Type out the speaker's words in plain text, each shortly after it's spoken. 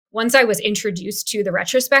once I was introduced to the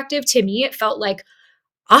retrospective, to me, it felt like,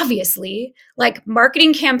 obviously, like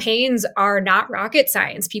marketing campaigns are not rocket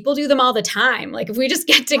science. People do them all the time. Like if we just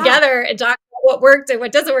get together and talk about what worked and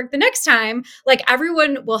what doesn't work the next time, like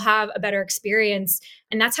everyone will have a better experience.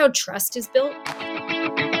 And that's how trust is built.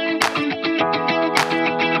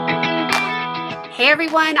 Hey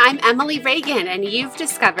everyone, I'm Emily Reagan, and you've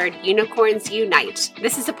discovered Unicorns Unite.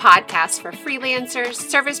 This is a podcast for freelancers,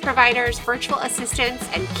 service providers, virtual assistants,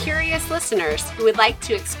 and curious listeners who would like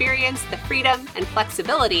to experience the freedom and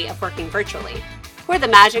flexibility of working virtually. We're the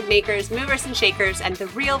magic makers, movers and shakers, and the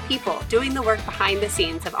real people doing the work behind the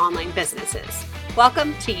scenes of online businesses.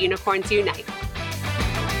 Welcome to Unicorns Unite.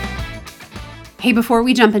 Hey, before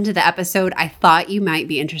we jump into the episode, I thought you might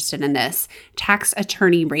be interested in this. Tax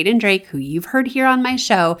attorney Braden Drake, who you've heard here on my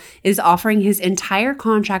show, is offering his entire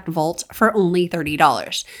contract vault for only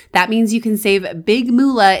 $30. That means you can save big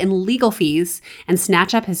moolah in legal fees and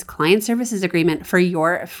snatch up his client services agreement for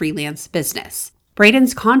your freelance business.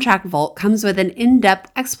 Braden's contract vault comes with an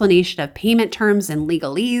in-depth explanation of payment terms and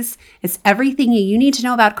legalese. It's everything you need to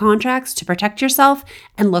know about contracts to protect yourself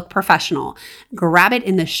and look professional. Grab it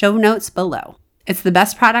in the show notes below. It's the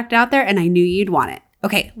best product out there, and I knew you'd want it.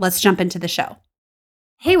 Okay, let's jump into the show.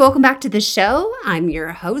 Hey, welcome back to the show. I'm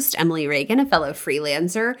your host, Emily Reagan, a fellow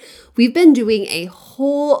freelancer. We've been doing a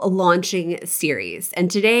whole launching series, and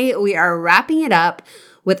today we are wrapping it up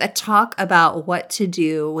with a talk about what to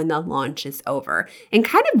do when the launch is over and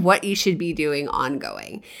kind of what you should be doing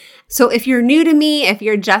ongoing. So if you're new to me, if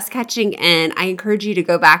you're just catching in, I encourage you to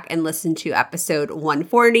go back and listen to episode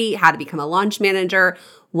 140, How to Become a Launch Manager,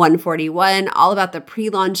 141, all about the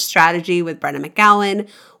pre-launch strategy with Brenna McGowan,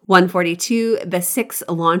 142, the 6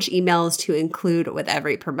 launch emails to include with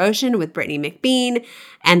every promotion with Brittany McBean,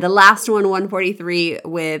 and the last one, 143,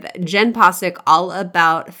 with Jen Posick, all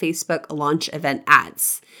about Facebook launch event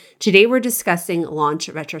ads. Today, we're discussing launch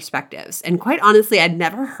retrospectives, and quite honestly, I'd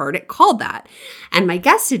never heard it called that. And my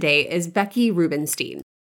guest today is Becky Rubenstein.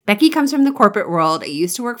 Becky comes from the corporate world,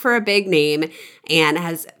 used to work for a big name, and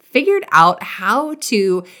has figured out how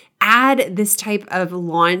to add this type of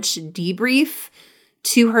launch debrief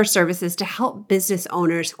to her services to help business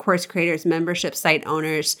owners, course creators, membership site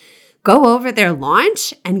owners go over their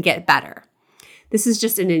launch and get better. This is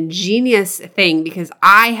just an ingenious thing because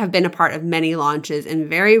I have been a part of many launches, and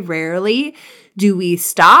very rarely do we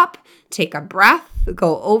stop, take a breath,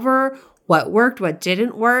 go over what worked, what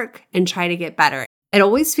didn't work, and try to get better. It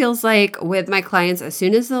always feels like with my clients, as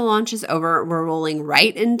soon as the launch is over, we're rolling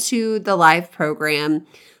right into the live program.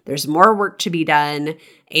 There's more work to be done,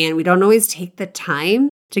 and we don't always take the time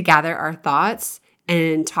to gather our thoughts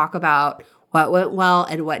and talk about what went well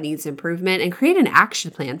and what needs improvement and create an action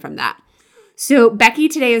plan from that. So Becky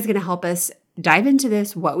today is going to help us dive into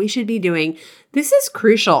this, what we should be doing. This is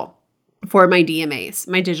crucial for my DMAs,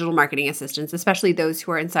 my digital marketing assistants, especially those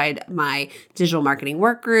who are inside my digital marketing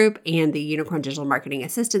work group and the Unicorn Digital Marketing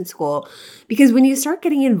Assistant School. Because when you start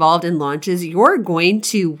getting involved in launches, you're going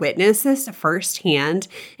to witness this firsthand,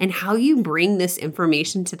 and how you bring this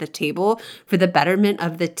information to the table for the betterment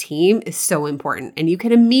of the team is so important. And you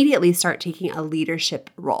can immediately start taking a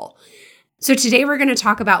leadership role. So today we're going to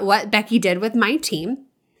talk about what Becky did with my team.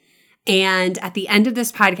 And at the end of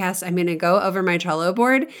this podcast, I'm going to go over my Trello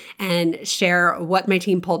board and share what my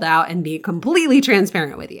team pulled out and be completely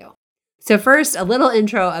transparent with you. So first, a little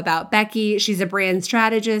intro about Becky. She's a brand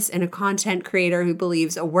strategist and a content creator who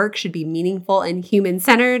believes work should be meaningful and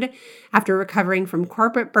human-centered. After recovering from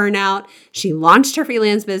corporate burnout, she launched her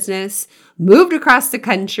freelance business, moved across the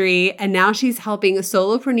country, and now she's helping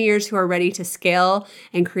solopreneurs who are ready to scale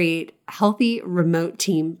and create healthy remote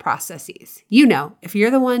team processes. You know, if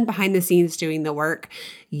you're the one behind the scenes doing the work,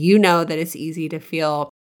 you know that it's easy to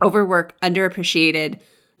feel overworked, underappreciated,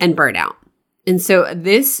 and burnout. And so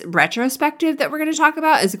this retrospective that we're going to talk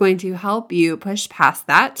about is going to help you push past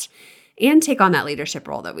that and take on that leadership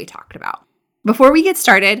role that we talked about. Before we get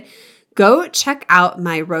started, go check out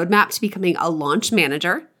my roadmap to becoming a launch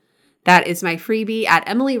manager. That is my freebie at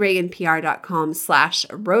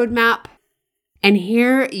emilyreaganpr.com/roadmap. And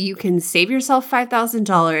here you can save yourself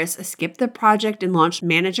 $5,000, skip the project and launch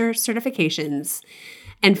manager certifications,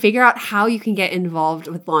 and figure out how you can get involved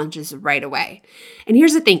with launches right away. And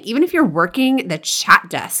here's the thing, even if you're working the chat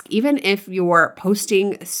desk, even if you're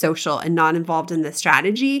posting social and not involved in the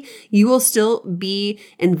strategy, you will still be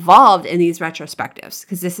involved in these retrospectives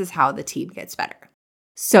because this is how the team gets better.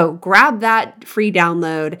 So grab that free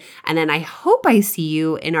download, and then I hope I see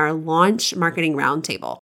you in our launch marketing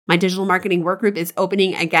roundtable. My digital marketing work group is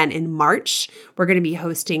opening again in March. We're going to be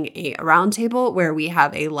hosting a roundtable where we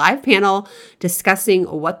have a live panel discussing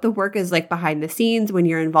what the work is like behind the scenes when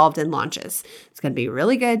you're involved in launches. It's going to be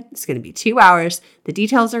really good. It's going to be 2 hours. The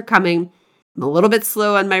details are coming. I'm a little bit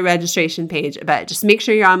slow on my registration page, but just make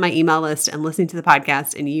sure you're on my email list and listening to the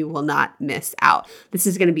podcast and you will not miss out. This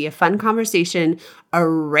is going to be a fun conversation, a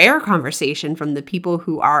rare conversation from the people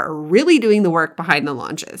who are really doing the work behind the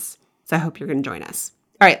launches. So I hope you're going to join us.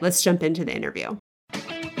 All right, let's jump into the interview.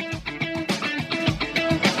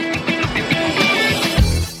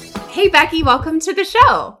 Hey, Becky, welcome to the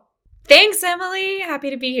show. Thanks, Emily.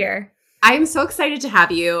 Happy to be here. I'm so excited to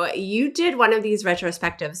have you. You did one of these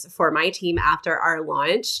retrospectives for my team after our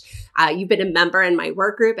launch. You've been a member in my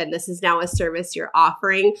work group, and this is now a service you're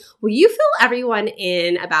offering. Will you fill everyone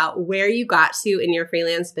in about where you got to in your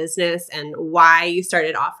freelance business and why you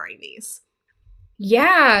started offering these?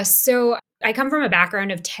 Yeah, so I come from a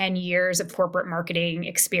background of 10 years of corporate marketing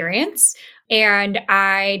experience. And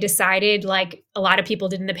I decided, like a lot of people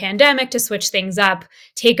did in the pandemic, to switch things up,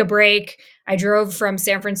 take a break. I drove from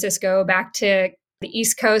San Francisco back to the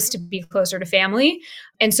East Coast to be closer to family.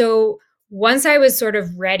 And so once I was sort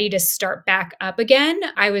of ready to start back up again,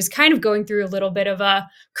 I was kind of going through a little bit of a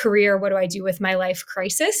career, what do I do with my life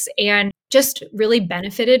crisis, and just really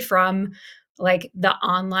benefited from like the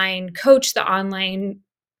online coach, the online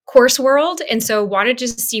course world. And so wanted to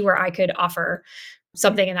see where I could offer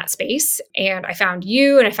something in that space. And I found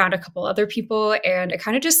you and I found a couple other people, and it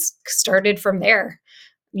kind of just started from there,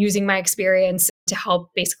 using my experience to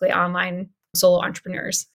help basically online solo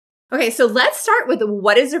entrepreneurs. Okay, so let's start with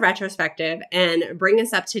what is a retrospective and bring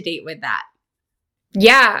us up to date with that.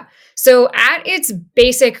 Yeah. So at its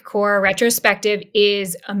basic core, retrospective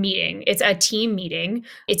is a meeting. It's a team meeting.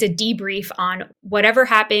 It's a debrief on whatever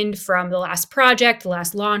happened from the last project, the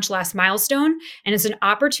last launch, last milestone. And it's an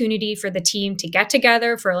opportunity for the team to get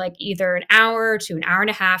together for like either an hour to an hour and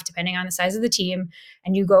a half, depending on the size of the team.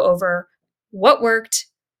 And you go over what worked,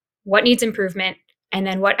 what needs improvement, and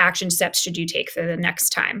then what action steps should you take for the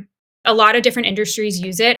next time. A lot of different industries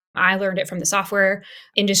use it. I learned it from the software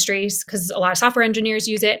industries because a lot of software engineers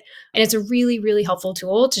use it. And it's a really, really helpful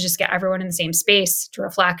tool to just get everyone in the same space to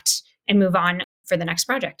reflect and move on for the next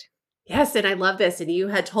project. Yes, and I love this. And you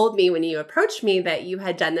had told me when you approached me that you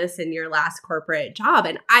had done this in your last corporate job.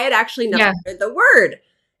 And I had actually never heard the word.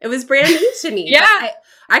 It was brand new to me. Yeah.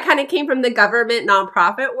 I kind of came from the government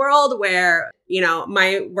nonprofit world where,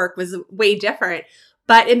 my work was way different.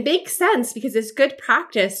 But it makes sense because it's good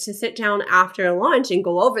practice to sit down after a launch and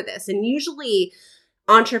go over this. And usually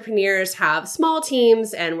entrepreneurs have small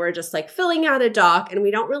teams and we're just like filling out a doc and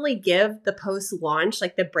we don't really give the post-launch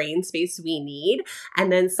like the brain space we need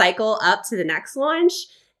and then cycle up to the next launch.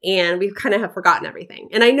 And we kind of have forgotten everything.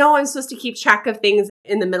 And I know I'm supposed to keep track of things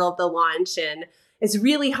in the middle of the launch, and it's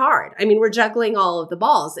really hard. I mean, we're juggling all of the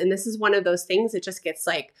balls. And this is one of those things that just gets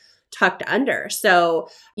like tucked under. So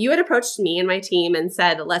you had approached me and my team and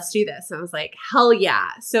said, let's do this. And I was like, hell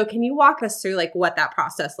yeah. So can you walk us through like what that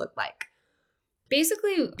process looked like?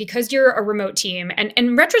 Basically, because you're a remote team, and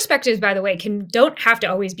retrospectives, by the way, don't have to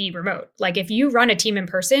always be remote. Like if you run a team in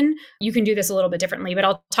person, you can do this a little bit differently, but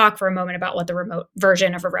I'll talk for a moment about what the remote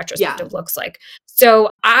version of a retrospective looks like. So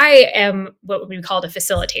I am what we call a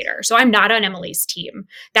facilitator. So I'm not on Emily's team.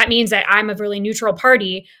 That means that I'm a really neutral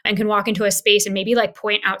party and can walk into a space and maybe like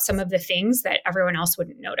point out some of the things that everyone else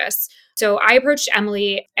wouldn't notice. So I approached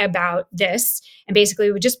Emily about this, and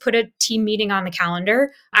basically we just put a team meeting on the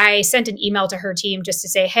calendar. I sent an email to her team just to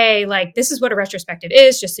say, hey, like this is what a retrospective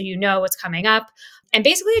is, just so you know what's coming up. And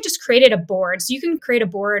basically I just created a board. So you can create a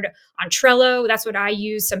board on Trello. That's what I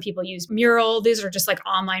use. Some people use Mural. These are just like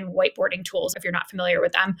online whiteboarding tools if you're not familiar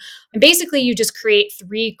with them. And basically you just create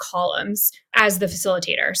 3 columns as the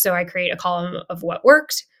facilitator. So I create a column of what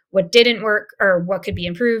worked, what didn't work, or what could be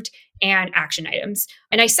improved, and action items.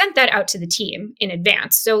 And I sent that out to the team in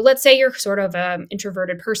advance. So let's say you're sort of an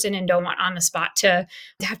introverted person and don't want on the spot to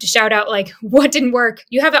have to shout out like what didn't work.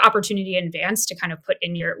 You have the opportunity in advance to kind of put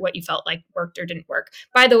in what you felt like worked or didn't work.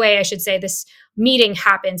 By the way, I should say this meeting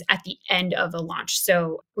happens at the end of a launch.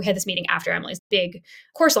 So we had this meeting after Emily's big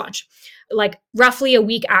course launch. Like roughly a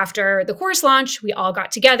week after the course launch, we all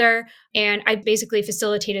got together and I basically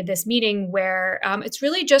facilitated this meeting where it's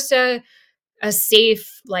really just a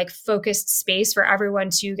safe, like focused space for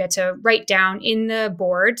everyone to get to write down in the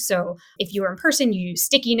board. So if you were in person, you use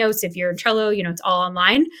sticky notes. If you're in Trello, it's all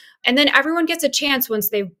online. And then everyone gets a chance once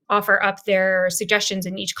they offer up their suggestions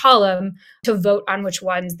in each column to vote on which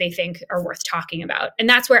ones they think are worth talking about. And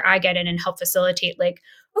that's where I get in and help facilitate like,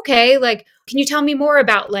 okay, like, can you tell me more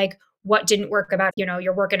about like what didn't work about,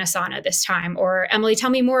 your work in Asana this time, or Emily, tell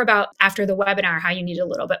me more about after the webinar, how you need a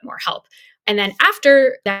little bit more help. And then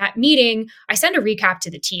after that meeting, I send a recap to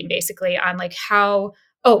the team basically on like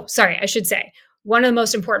I should say, one of the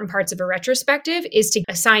most important parts of a retrospective is to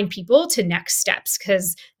assign people to next steps,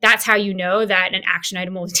 because that's how you know that an action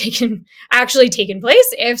item will actually taken place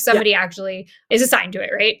if somebody actually is assigned to it,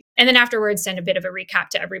 right? And then afterwards, send a bit of a recap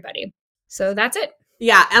to everybody. So that's it.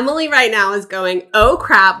 Yeah, Emily right now is going, oh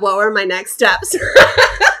crap, what were my next steps? I'm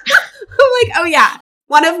like, oh yeah.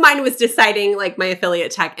 One of mine was deciding like my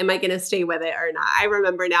affiliate tech, am I going to stay with it or not? I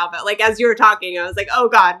remember now, but like as you were talking, I was like, oh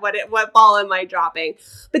God, what ball am I dropping?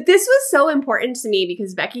 But this was so important to me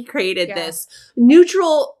because Becky created this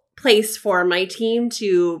neutral place for my team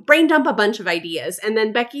to brain dump a bunch of ideas. And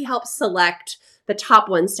then Becky helped select the top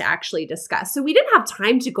ones to actually discuss. So we didn't have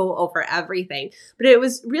time to go over everything, but it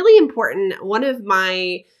was really important. One of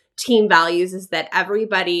my team values is that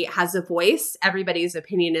everybody has a voice. Everybody's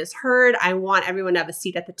opinion is heard. I want everyone to have a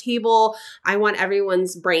seat at the table. I want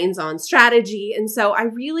everyone's brains on strategy. And so I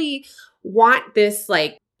really want this,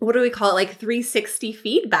 like, what do we call it? Like 360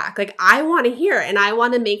 feedback. Like I want to hear and I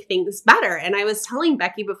want to make things better. And I was telling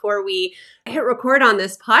Becky before we hit record on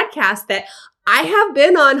this podcast that I have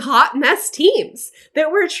been on hot mess teams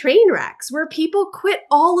that were train wrecks where people quit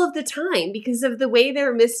all of the time because of the way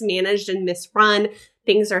they're mismanaged and misrun.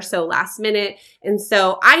 Things are so last minute. And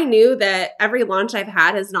so I knew that every launch I've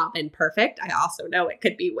had has not been perfect. I also know it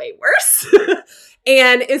could be way worse.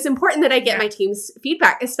 And it's important that I get my team's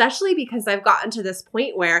feedback, especially because I've gotten to this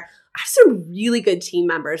point where I have some really good team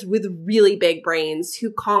members with really big brains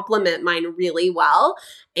who complement mine really well.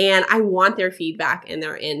 And I want their feedback and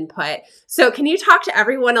their input. So can you talk to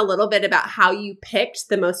everyone a little bit about how you picked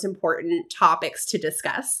the most important topics to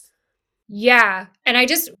discuss? Yeah. And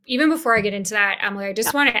even before I get into that, Emily, I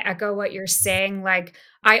just want to echo what you're saying. Like,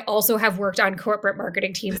 I also have worked on corporate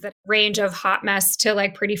marketing teams that range of hot mess to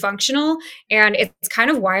like pretty functional. And it's kind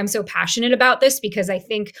of why I'm so passionate about this, because I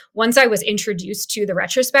think once I was introduced to the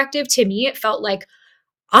retrospective, to me, it felt like,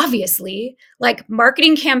 obviously, like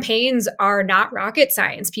marketing campaigns are not rocket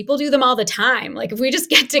science. People do them all the time. Like if we just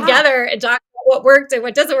get together and talk about what worked and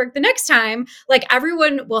what doesn't work the next time, like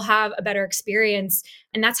everyone will have a better experience.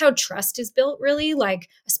 And that's how trust is built, really. Like,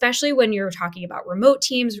 especially when you're talking about remote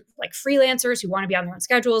teams, like freelancers who want to be on their own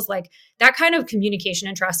schedules, like that kind of communication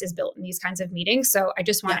and trust is built in these kinds of meetings. So I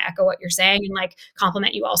just want to echo what you're saying and like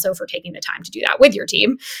compliment you also for taking the time to do that with your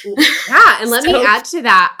team. Yeah. And let me add to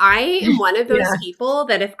that. I am one of those people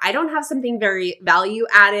that if I don't have something very value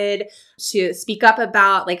added to speak up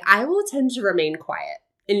about, like I will tend to remain quiet.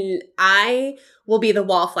 And I will be the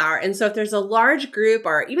wallflower. And so if there's a large group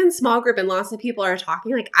or even small group and lots of people are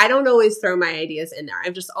talking, like I don't always throw my ideas in there.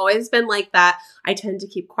 I've just always been like that. I tend to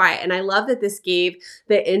keep quiet. And I love that this gave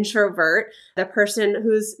the introvert, the person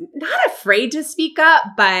who's not afraid to speak up,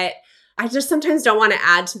 but I just sometimes don't want to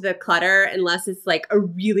add to the clutter unless it's like a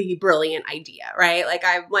really brilliant idea, right? Like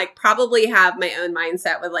I like probably have my own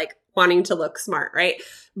mindset with like wanting to look smart, right?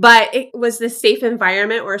 But it was this safe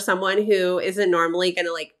environment where someone who isn't normally going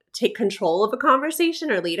to like take control of a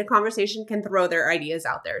conversation or lead a conversation can throw their ideas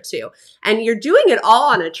out there too. And you're doing it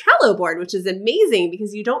all on a Trello board, which is amazing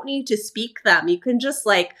because you don't need to speak them. You can just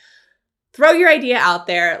like throw your idea out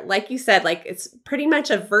there. Like you said, like it's pretty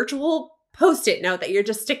much a virtual Post-it note that you're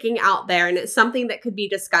just sticking out there and it's something that could be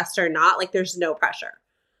discussed or not. Like there's no pressure.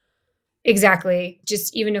 Exactly.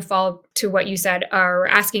 Just even to follow to what you said, or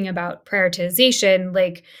asking about prioritization,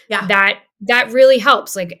 like that really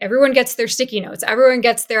helps. Like everyone gets their sticky notes. Everyone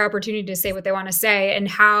gets their opportunity to say what they want to say. And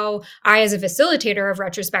how I, as a facilitator of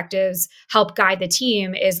retrospectives, help guide the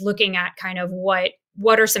team is looking at kind of what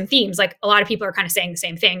are some themes? Like a lot of people are kind of saying the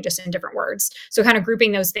same thing, just in different words. So kind of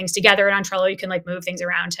grouping those things together. And on Trello, you can like move things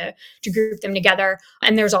around to group them together.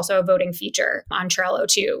 And there's also a voting feature on Trello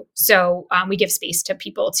too. So we give space to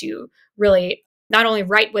people to really not only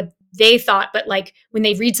write what they thought, but like when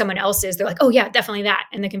they read someone else's, they're like, oh yeah, definitely that.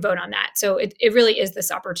 And they can vote on that. So it really is this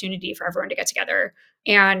opportunity for everyone to get together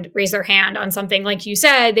and raise their hand on something, like you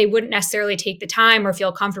said, they wouldn't necessarily take the time or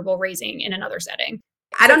feel comfortable raising in another setting.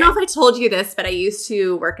 I don't know if I told you this, but I used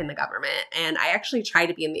to work in the government and I actually tried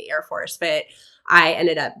to be in the Air Force, but I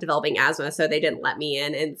ended up developing asthma, so they didn't let me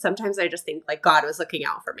in. And sometimes I just think like God was looking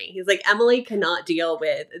out for me. He's like, Emily cannot deal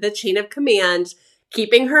with the chain of command,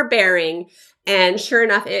 keeping her bearing. And sure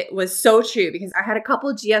enough, it was so true because I had a couple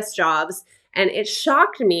of GS jobs and it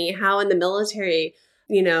shocked me how in the military,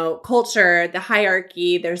 culture, the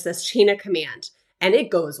hierarchy, there's this chain of command. and it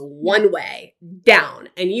goes one way down,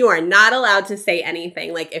 and you are not allowed to say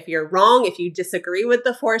anything. Like if you're wrong, if you disagree with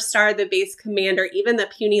the 4-star, the base commander, even the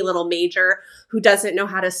puny little major who doesn't know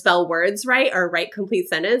how to spell words right or write complete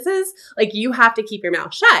sentences, like you have to keep your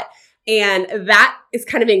mouth shut. And that is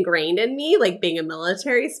kind of ingrained in me, like being a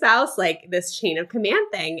military spouse, like this chain of command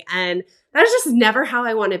thing. And that's just never how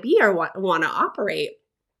I want to be or want to operate.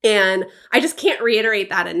 And I just can't reiterate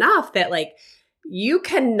that enough, that like you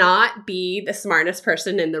cannot be the smartest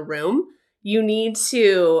person in the room. You need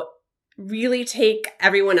to really take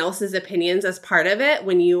everyone else's opinions as part of it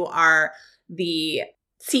when you are the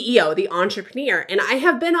CEO, the entrepreneur. And I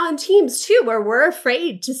have been on teams too where we're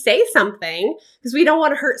afraid to say something because we don't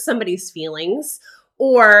want to hurt somebody's feelings,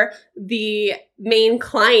 or the main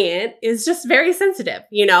client is just very sensitive,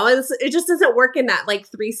 you know, it just doesn't work in that like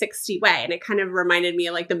 360 way. And it kind of reminded me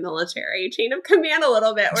of like the military chain of command a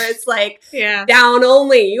little bit, where it's like down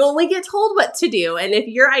only, you only get told what to do. And if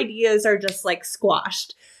your ideas are just like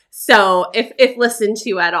squashed, so if listened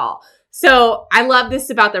to at all. So I love this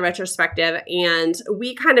about the retrospective. And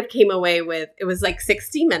we kind of came away with, it was like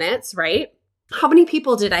 60 minutes, How many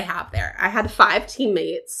people did I have there? I had 5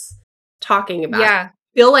 teammates talking about it.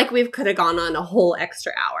 Feel like we could have gone on a whole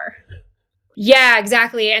extra hour. Yeah,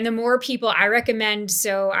 exactly. And the more people I recommend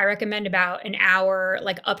about an hour,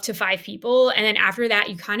 like up to 5 people. And then after that,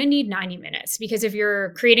 you kind of need 90 minutes, because if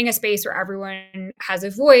you're creating a space where everyone has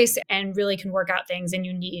a voice and really can work out things, and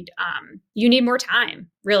you need more time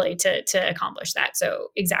really to accomplish that. So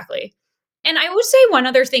exactly. And I would say one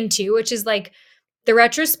other thing too, which is like the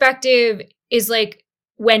retrospective is like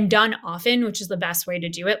when done often, which is the best way to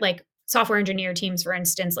do it. Like software engineer teams, for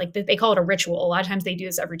instance, like they call it a ritual. A lot of times they do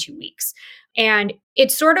this every 2 weeks. And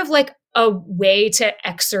it's sort of like a way to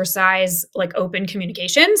exercise like open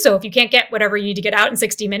communication. So if you can't get whatever you need to get out in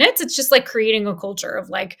 60 minutes, it's just like creating a culture of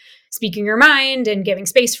like speaking your mind and giving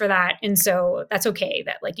space for that. And so that's okay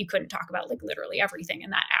that like you couldn't talk about like literally everything in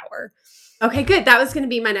that hour. Okay, good. That was going to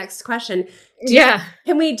be my next question.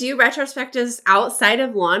 Can we do retrospectives outside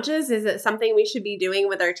of launches? Is it something we should be doing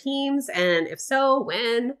with our teams? And if so,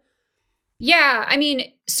 when? Yeah, I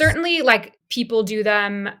mean, certainly like people do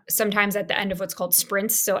them sometimes at the end of what's called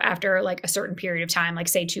sprints. So after like a certain period of time, like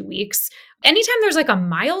say 2 weeks, anytime there's like a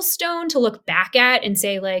milestone to look back at and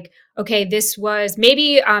say like, okay, this was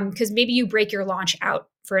maybe, because maybe you break your launch out,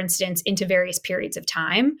 for instance, into various periods of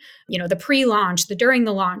time, you know, the pre-launch, the during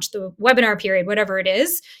the launch, the webinar period, whatever it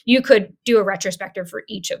is, you could do a retrospective for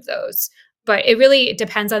each of those. But it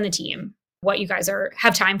depends on the team, what you guys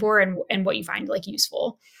have time for and what you find like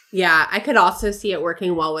useful. Yeah, I could also see it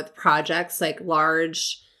working well with projects like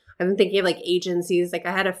large. I've been thinking of like agencies. Like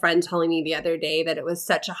I had a friend telling me the other day that it was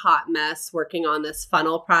such a hot mess working on this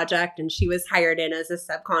funnel project, and she was hired in as a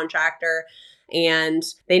subcontractor, and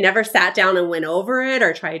they never sat down and went over it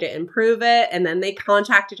or tried to improve it. And then they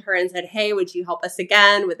contacted her and said, hey, would you help us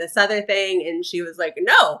again with this other thing? And she was like,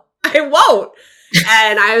 no, I won't.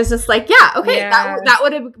 And I was just like, yeah, okay, that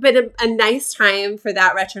would have been a nice time for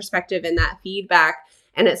that retrospective and that feedback.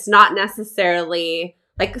 And it's not necessarily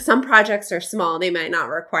like some projects are small, they might not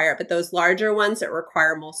require it, but those larger ones that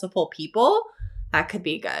require multiple people, that could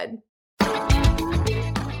be good.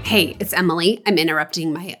 Hey, it's Emily. I'm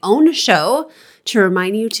interrupting my own show to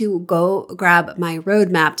remind you to go grab my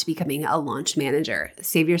roadmap to becoming a launch manager.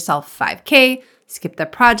 Save yourself $5,000, skip the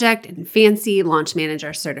project and fancy launch manager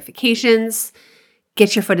certifications.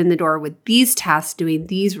 Get your foot in the door with these tasks, doing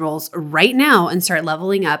these roles right now, and start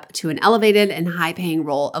leveling up to an elevated and high-paying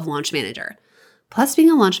role of launch manager. Plus, being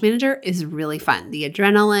a launch manager is really fun. The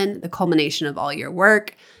adrenaline, the culmination of all your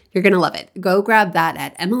work. You're going to love it. Go grab that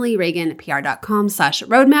at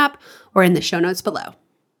emilyreaganpr.com/roadmap or in the show notes below.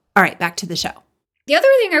 All right, back to the show. The other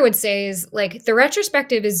thing I would say is like the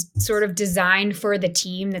retrospective is sort of designed for the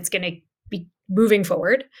team that's going to be moving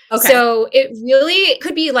forward. Okay. So it really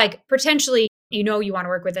could be like potentially, you know, you want to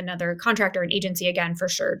work with another contractor and agency again, for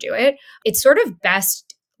sure, do it. It's sort of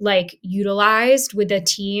best like utilized with a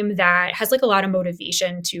team that has like a lot of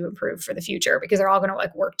motivation to improve for the future, because they're all going to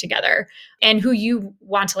like work together and who you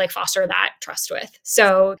want to like foster that trust with.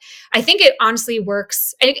 So I think it honestly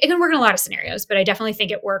works, and it can work in a lot of scenarios, but I definitely think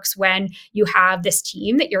it works when you have this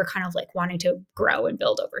team that you're kind of like wanting to grow and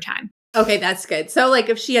build over time. Okay, that's good. So like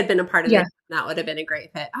if she had been a part of it, that would have been a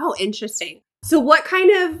great fit. Oh, interesting. So what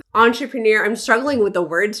kind of entrepreneur, I'm struggling with the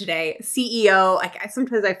word today, CEO,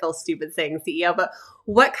 sometimes I feel stupid saying CEO, but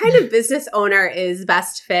what kind of business owner is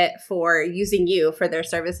best fit for using you for their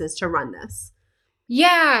services to run this?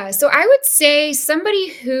 Yeah. So I would say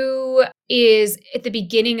somebody who is at the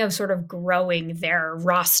beginning of sort of growing their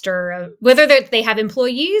roster of whether they have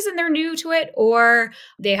employees and they're new to it or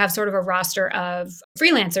they have sort of a roster of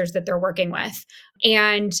freelancers that they're working with.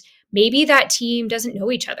 And maybe that team doesn't know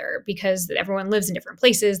each other because everyone lives in different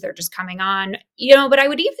places. They're just coming on, but I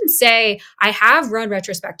would even say I have run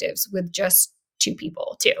retrospectives with just two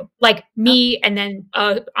people too, like me and then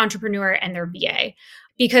an entrepreneur and their VA,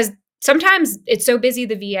 because sometimes it's so busy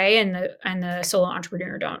the VA and the solo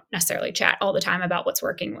entrepreneur don't necessarily chat all the time about what's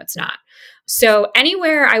working, what's not. So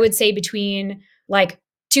anywhere I would say between like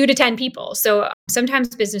 2 to 10 people. So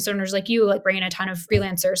sometimes business owners like you like bring in a ton of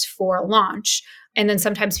freelancers for a launch, and then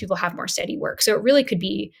sometimes people have more steady work. So it could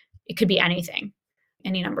be anything,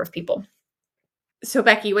 any number of people. So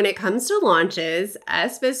Becky, when it comes to launches,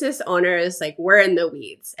 as business owners, like we're in the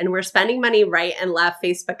weeds and we're spending money right and left,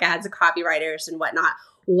 Facebook ads, copywriters and whatnot.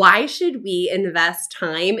 Why should we invest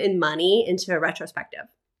time and money into a retrospective?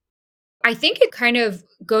 I think it kind of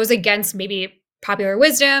goes against maybe popular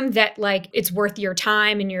wisdom that like it's worth your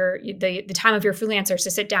time and the time of your freelancers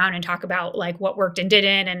to sit down and talk about like what worked and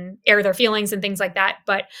didn't and air their feelings and things like that.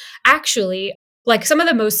 But actually, like some of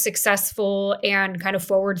the most successful and kind of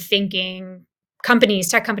forward thinking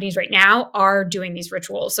tech companies right now are doing these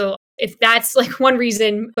rituals. So if that's like one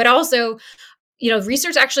reason, but also,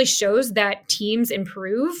 research actually shows that teams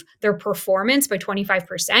improve their performance by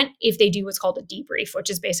 25% if they do what's called a debrief, which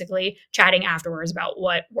is basically chatting afterwards about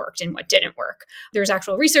what worked and what didn't work. There's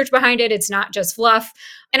actual research behind it. It's not just fluff.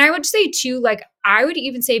 And I would say too, like I would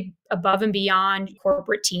even say above and beyond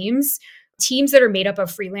corporate teams that are made up of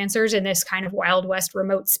freelancers in this kind of Wild West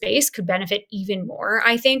remote space could benefit even more,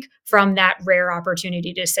 I think, from that rare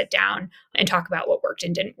opportunity to sit down and talk about what worked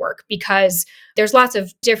and didn't work, because there's lots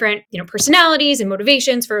of different, personalities and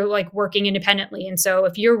motivations for like working independently. And so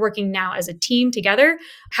if you're working now as a team together,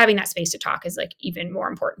 having that space to talk is like even more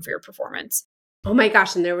important for your performance. Oh my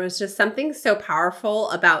gosh. And there was just something so powerful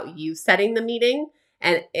about you setting the meeting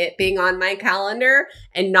and it being on my calendar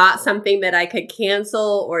and not something that I could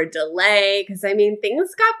cancel or delay. Because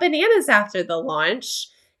things got bananas after the launch,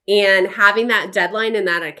 and having that deadline and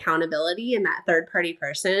that accountability and that third party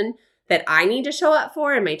person that I need to show up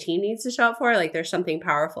for and my team needs to show up for, like there's something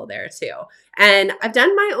powerful there too. And I've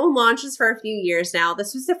done my own launches for a few years now.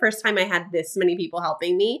 This was the first time I had this many people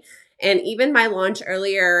helping me. And even my launch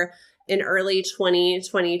earlier in early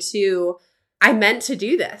 2022, I meant to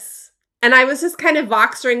do this. And I was just kind of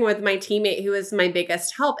voxering with my teammate who was my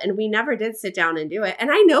biggest help. And we never did sit down and do it.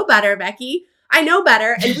 And I know better, Becky. I know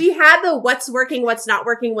better. And we had the what's working, what's not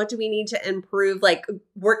working, what do we need to improve, like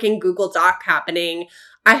working Google Doc happening.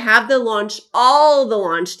 I have all the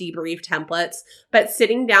launch debrief templates, but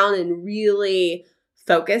sitting down and really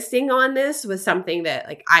focusing on this was something that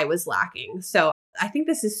like I was lacking. So I think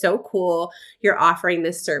this is so cool. You're offering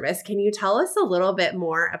this service. Can you tell us a little bit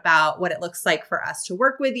more about what it looks like for us to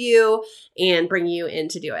work with you and bring you in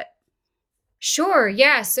to do it? Sure.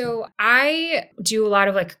 Yeah. So I do a lot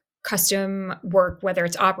of like custom work, whether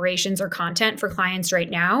it's operations or content for clients right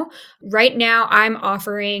now. Right now, I'm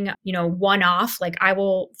offering, one-off, like I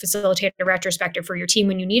will facilitate a retrospective for your team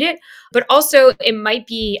when you need it. But also it might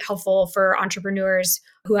be helpful for entrepreneurs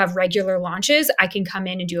who have regular launches. I can come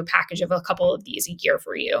in and do a package of a couple of these a year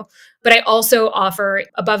for you. But I also offer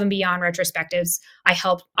above and beyond retrospectives. I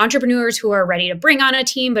help entrepreneurs who are ready to bring on a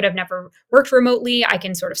team but have never worked remotely. I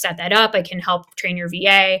can sort of set that up. I can help train your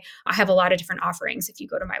VA. I have a lot of different offerings. If you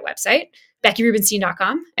go to my website,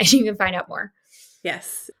 BeckyRubenstein.com, and you can find out more.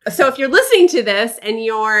 Yes. So if you're listening to this and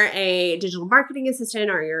you're a digital marketing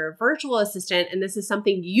assistant or you're a virtual assistant, and this is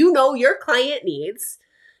something your client needs,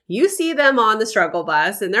 you see them on the struggle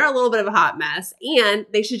bus and they're a little bit of a hot mess and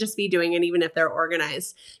they should just be doing it even if they're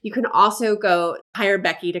organized. You can also go hire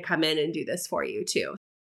Becky to come in and do this for you too.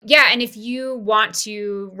 Yeah. And if you want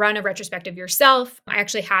to run a retrospective yourself, I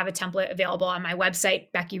actually have a template available on my website,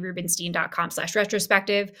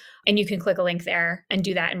 BeckyRubenstein.com/retrospective. And you can click a link there and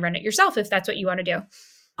do that and run it yourself if that's what you want to do.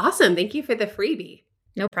 Awesome. Thank you for the freebie.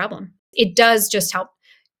 No problem. It does just help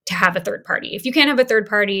to have a third party. If you can't have a third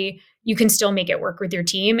party, you can still make it work with your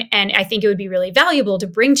team. And I think it would be really valuable to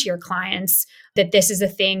bring to your clients that this is a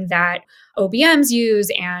thing that OBMs use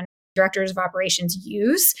and directors of operations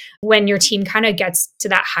use when your team kind of gets to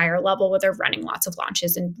that higher level where they're running lots of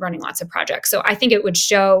launches and running lots of projects. So I think it would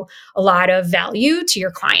show a lot of value to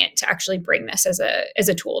your client to actually bring this as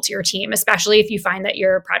a tool to your team, especially if you find that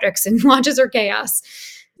your projects and launches are chaos.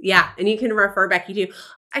 Yeah. And you can refer Becky to,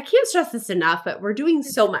 I can't stress this enough, but we're doing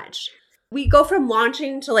so much. We go from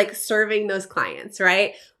launching to like serving those clients,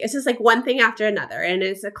 right? It's just like one thing after another. And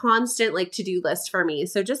it's a constant like to-do list for me.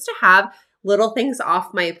 So just to have little things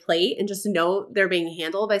off my plate and just know they're being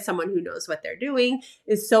handled by someone who knows what they're doing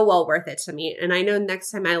is so well worth it to me. And I know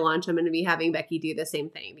next time I launch, I'm going to be having Becky do the same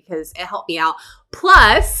thing because it helped me out.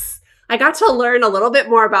 Plus, I got to learn a little bit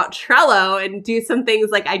more about Trello and do some things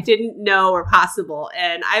like I didn't know were possible.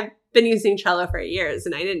 And I've been using Trello for years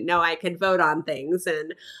and I didn't know I could vote on things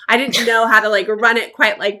and I didn't know how to like run it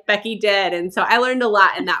quite like Becky did. And so I learned a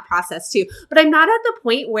lot in that process too. But I'm not at the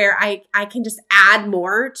point where I can just add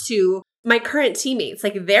more to my current teammates.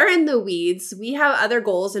 Like they're in the weeds. We have other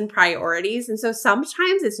goals and priorities. And so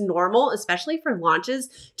sometimes it's normal, especially for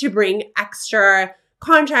launches, to bring extra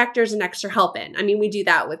contractors and extra help in. I mean, we do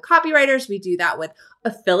that with copywriters. We do that with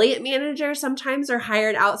affiliate managers sometimes are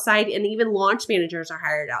hired outside, and even launch managers are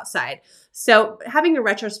hired outside. So having a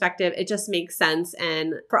retrospective, it just makes sense.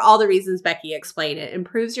 And for all the reasons Becky explained, it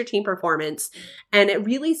improves your team performance and it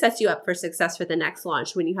really sets you up for success for the next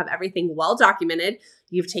launch when you have everything well documented,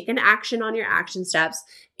 you've taken action on your action steps,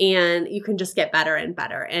 and you can just get better and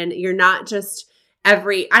better. And you're not just I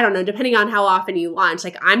don't know, depending on how often you launch,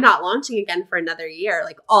 like I'm not launching again for another year.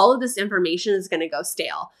 Like all of this information is going to go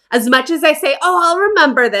stale. As much as I say, oh, I'll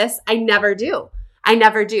remember this, I never do.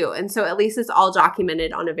 And so at least it's all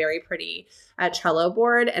documented on a very pretty Trello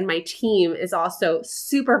board. And my team is also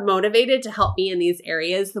super motivated to help me in these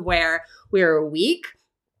areas where we're weak.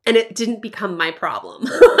 And it didn't become my problem.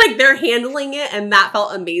 Like they're handling it and that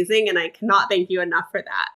felt amazing. And I cannot thank you enough for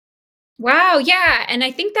that. Wow. Yeah. And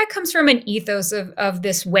I think that comes from an ethos of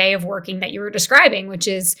this way of working that you were describing, which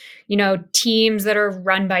is, teams that are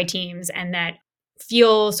run by teams and that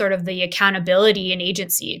feel sort of the accountability and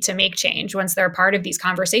agency to make change once they're part of these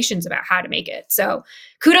conversations about how to make it. So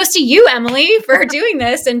kudos to you, Emily, for doing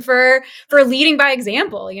this and for leading by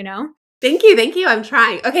example, Thank you. I'm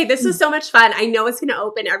trying. Okay, this is so much fun. I know it's going to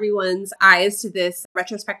open everyone's eyes to this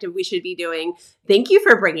retrospective we should be doing. Thank you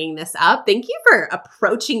for bringing this up. Thank you for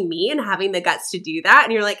approaching me and having the guts to do that.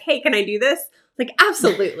 And you're like, hey, can I do this? Like,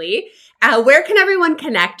 absolutely. Where can everyone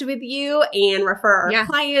connect with you and refer our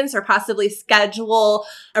clients or possibly schedule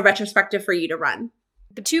a retrospective for you to run?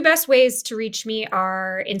 The two best ways to reach me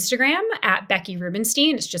are Instagram at Becky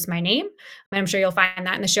Rubenstein. It's just my name. I'm sure you'll find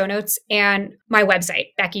that in the show notes, and my website,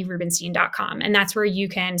 BeckyRubenstein.com. And that's where you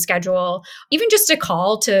can schedule even just a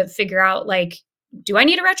call to figure out like, do I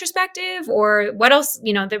need a retrospective or what else?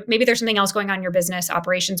 Maybe there's something else going on in your business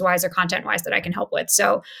operations wise or content wise that I can help with.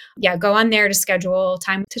 So yeah, go on there to schedule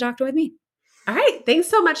time to talk with me. All right. Thanks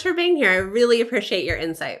so much for being here. I really appreciate your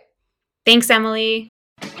insight. Thanks, Emily.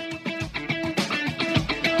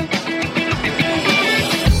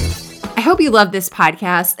 I hope you love this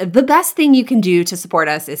podcast. The best thing you can do to support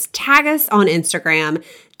us is tag us on Instagram,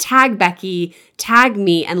 tag Becky, tag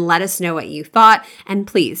me, and let us know what you thought. And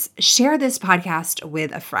please share this podcast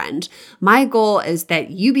with a friend. My goal is that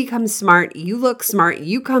you become smart, you look smart,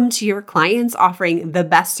 you come to your clients offering the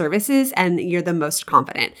best services, and you're the most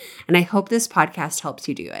confident. And I hope this podcast helps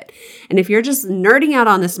you do it. And if you're just nerding out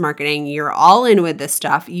on this marketing, you're all in with this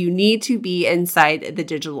stuff, you need to be inside the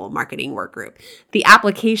digital marketing work group. The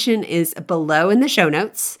application is below in the show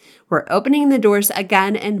notes. We're opening the doors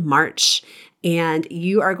again in March. And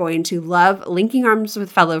you are going to love linking arms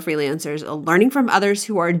with fellow freelancers, learning from others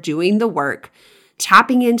who are doing the work,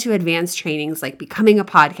 tapping into advanced trainings like becoming a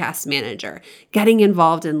podcast manager, getting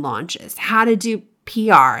involved in launches, how to do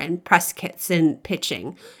PR and press kits and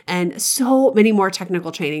pitching, and so many more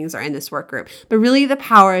technical trainings are in this work group. But really the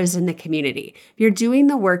power is in the community. If you're doing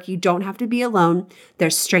the work, you don't have to be alone.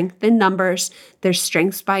 There's strength in numbers. There's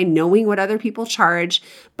strengths by knowing what other people charge,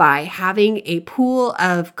 by having a pool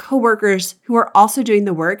of coworkers who are also doing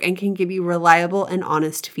the work and can give you reliable and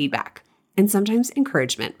honest feedback. And sometimes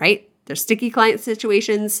encouragement, right? There's sticky client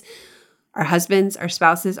situations. Our husbands, our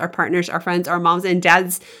spouses, our partners, our friends, our moms and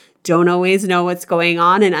dads don't always know what's going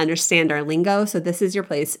on and understand our lingo. So this is your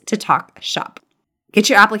place to talk shop. Get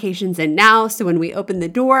your applications in now so when we open the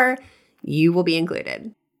door, you will be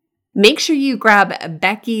included. Make sure you grab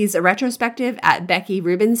Becky's retrospective at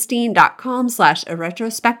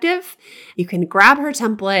beckyrubenstein.com/retrospective. You can grab her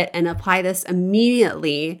template and apply this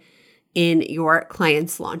immediately in your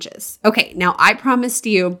clients' launches. Okay, now I promised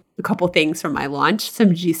you a couple things from my launch,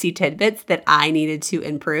 some juicy tidbits that I needed to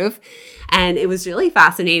improve. And it was really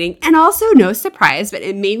fascinating and also no surprise, but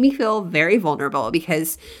it made me feel very vulnerable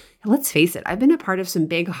because let's face it, I've been a part of some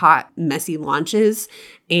big, hot, messy launches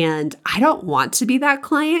and I don't want to be that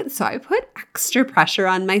client. So I put extra pressure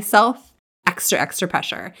on myself, extra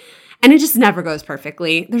pressure. And it just never goes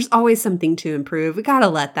perfectly. There's always something to improve. We got to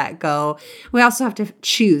let that go. We also have to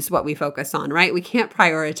choose what we focus on, right? We can't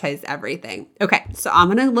prioritize everything. Okay, so I'm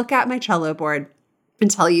going to look at my Trello board and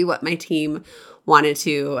tell you what my team wanted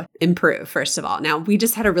to improve, first of all. Now, we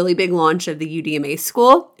just had a really big launch of the UDMA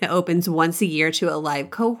school. It opens once a year to a live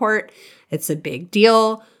cohort. It's a big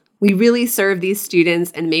deal. We really serve these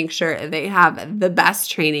students and make sure they have the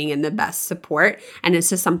best training and the best support. And it's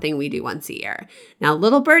just something we do once a year. Now,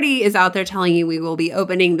 little birdie is out there telling you we will be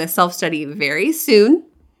opening the self-study very soon.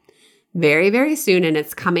 Very, very soon. And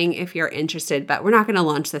it's coming if you're interested, but we're not going to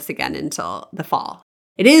launch this again until the fall.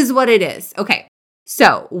 It is what it is. Okay.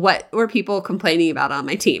 So what were people complaining about on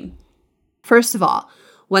my team? First of all,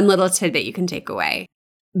 one little tidbit you can take away.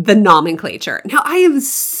 The nomenclature. Now, I am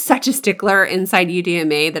such a stickler inside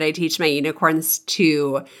UDMA that I teach my unicorns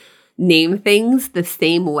to name things the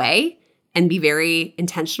same way and be very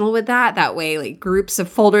intentional with that. That way, like groups of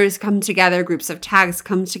folders come together, groups of tags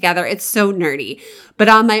come together. It's so nerdy. But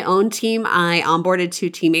on my own team, I onboarded 2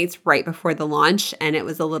 teammates right before the launch, and it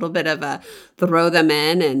was a little bit of a throw them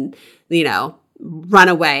in and, run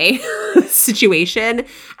away situation.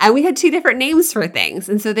 And we had 2 different names for things.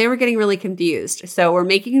 And so they were getting really confused. So we're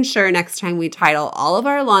making sure next time we title all of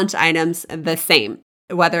our launch items the same,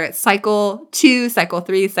 whether it's cycle 2, cycle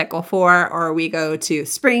 3, cycle 4, or we go to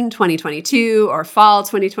spring 2022 or fall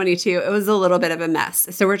 2022. It was a little bit of a mess.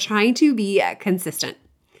 So we're trying to be consistent.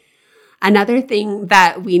 Another thing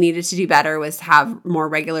that we needed to do better was have more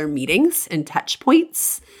regular meetings and touch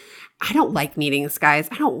points. I don't like meetings, guys.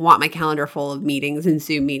 I don't want my calendar full of meetings and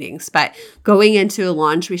Zoom meetings, but going into a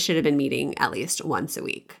launch, we should have been meeting at least once a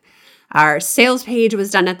week. Our sales page was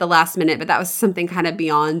done at the last minute, but that was something kind of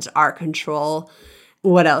beyond our control.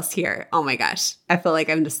 What else here? Oh my gosh. I feel like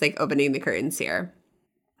I'm just opening the curtains here.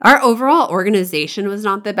 Our overall organization was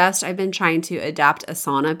not the best. I've been trying to adapt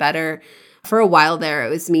Asana better. For a while there, it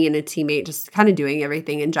was me and a teammate just kind of doing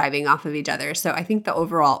everything and jiving off of each other. So I think the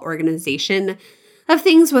overall organization of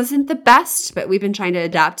things wasn't the best, but we've been trying to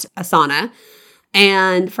adapt Asana.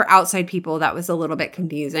 And for outside people, that was a little bit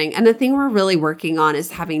confusing. And the thing we're really working on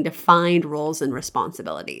is having defined roles and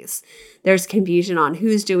responsibilities. There's confusion on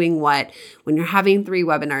who's doing what. When you're having 3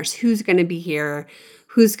 webinars, who's going to be here,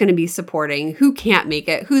 who's going to be supporting, who can't make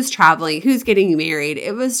it, who's traveling, who's getting married.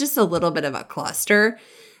 It was just a little bit of a cluster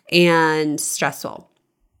and stressful.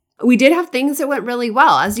 We did have things that went really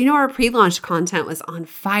well. As you know, our pre-launch content was on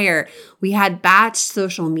fire. We had batch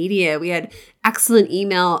social media. We had excellent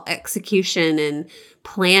email execution and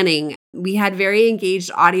planning. We had very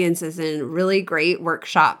engaged audiences and really great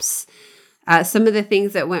workshops. Some of the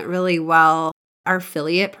things that went really well, our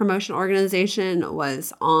affiliate promotion organization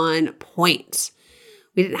was on point.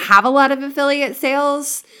 We didn't have a lot of affiliate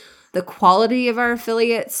sales. The quality of our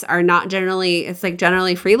affiliates are not generally, it's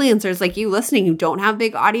generally freelancers like you listening who don't have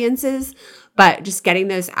big audiences, but just getting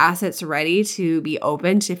those assets ready to be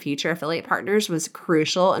open to future affiliate partners was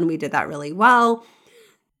crucial, and we did that really well.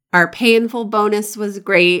 Our pay in full bonus was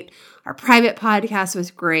great. Our private podcast was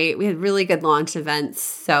great. We had really good launch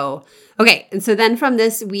events. And so then from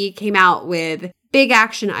this, we came out with big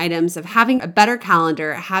action items of having a better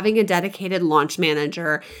calendar, having a dedicated launch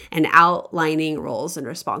manager, and outlining roles and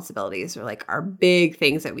responsibilities are our big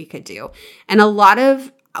things that we could do. And a lot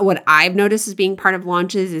of what I've noticed as being part of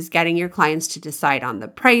launches is getting your clients to decide on the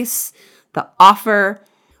price, the offer,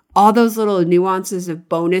 all those little nuances of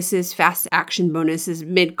bonuses, fast action bonuses,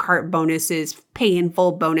 mid-cart bonuses, pay in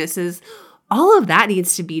full bonuses. All of that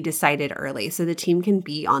needs to be decided early so the team can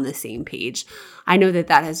be on the same page. I know that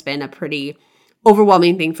has been a pretty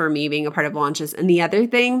overwhelming thing for me being a part of launches. And the other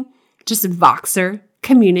thing, just Voxer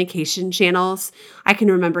communication channels. I can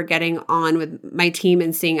remember getting on with my team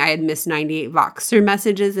and seeing I had missed 98 Voxer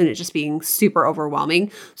messages and it just being super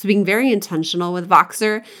overwhelming. So being very intentional with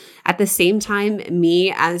Voxer. At the same time,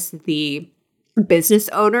 me as the business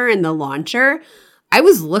owner and the launcher, I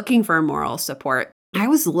was looking for moral support. I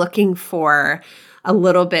was looking for a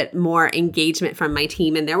little bit more engagement from my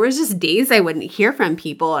team. And there was just days I wouldn't hear from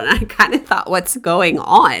people. And I kind of thought, what's going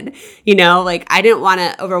on? I didn't want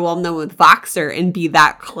to overwhelm them with Voxer and be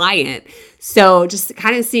that client. So just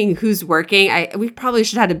kind of seeing who's working. We probably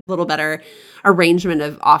should have had a little better arrangement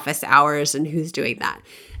of office hours and who's doing that.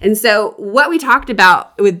 And so what we talked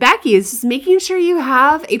about with Becky is just making sure you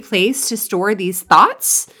have a place to store these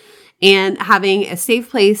thoughts and having a safe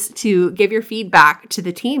place to give your feedback to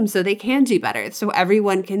the team so they can do better. So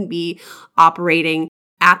everyone can be operating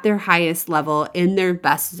at their highest level in their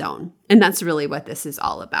best zone. And that's really what this is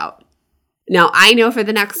all about. Now, I know for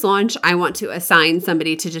the next launch, I want to assign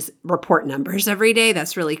somebody to just report numbers every day.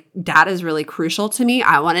 Data is really crucial to me.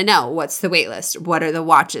 I want to know what's the wait list? What are the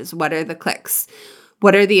watches? What are the clicks?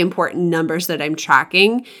 What are the important numbers that I'm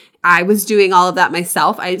tracking? I was doing all of that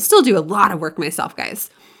myself. I still do a lot of work myself, guys.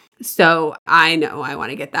 So I know I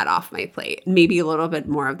want to get that off my plate. Maybe a little bit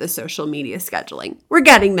more of the social media scheduling. We're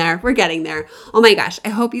getting there. We're getting there. Oh my gosh. I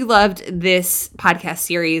hope you loved this podcast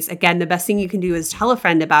series. Again, the best thing you can do is tell a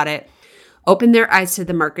friend about it. Open their eyes to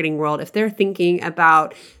the marketing world. If they're thinking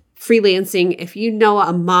about freelancing, if you know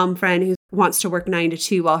a mom friend who wants to work 9 to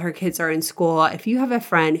 2 while her kids are in school, if you have a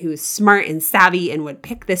friend who's smart and savvy and would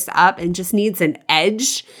pick this up and just needs an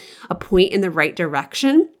edge, a point in the right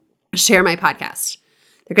direction, share my podcast.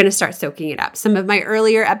 They're going to start soaking it up. Some of my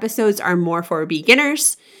earlier episodes are more for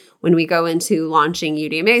beginners. When we go into launching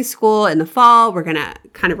UDMA school in the fall, we're going to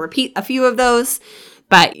kind of repeat a few of those,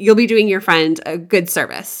 but you'll be doing your friend a good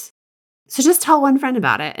service. So just tell one friend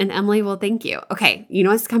about it and Emily will thank you. Okay, you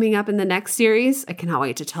know what's coming up in the next series? I cannot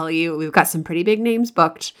wait to tell you. We've got some pretty big names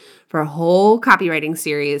booked for a whole copywriting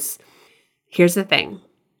series. Here's the thing.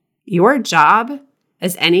 Your job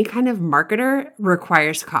as any kind of marketer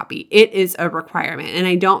requires copy. It is a requirement. And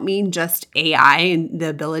I don't mean just AI and the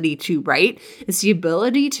ability to write. It's the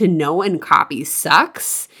ability to know when copy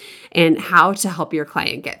sucks and how to help your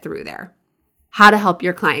client get through there. How to help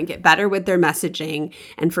your client get better with their messaging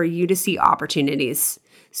and for you to see opportunities.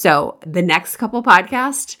 So the next couple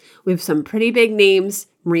podcasts, we have some pretty big names: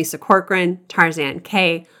 Marisa Corcoran, Tarzan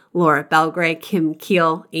K, Laura Belgray, Kim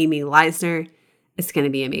Keel, Amy Leisner. It's going to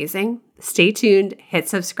be amazing. Stay tuned, hit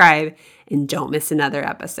subscribe, and don't miss another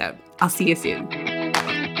episode. I'll see you soon.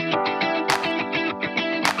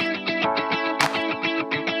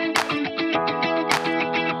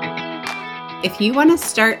 If you want to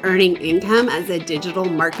start earning income as a digital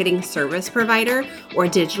marketing service provider or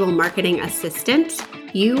digital marketing assistant,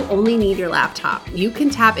 you only need your laptop. You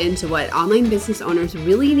can tap into what online business owners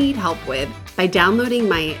really need help with by downloading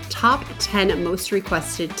my top 10 most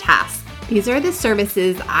requested tasks. These are the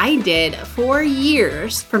services I did for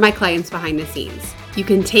years for my clients behind the scenes. You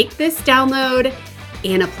can take this download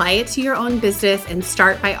and apply it to your own business and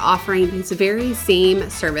start by offering these very same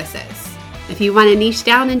services. If you want to niche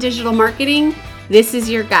down in digital marketing, this is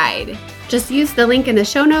your guide. Just use the link in the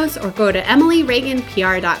show notes or go to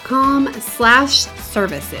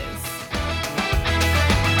emilyreaganpr.com/services.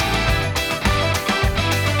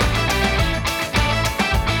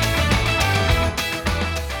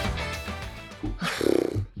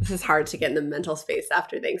 This is hard to get in the mental space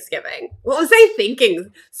after Thanksgiving. What was I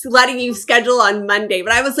thinking? Letting you schedule on Monday,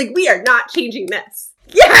 but I was like, we are not changing this.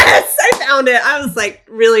 Yes, I found it. I was like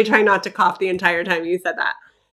really trying not to cough the entire time you said that.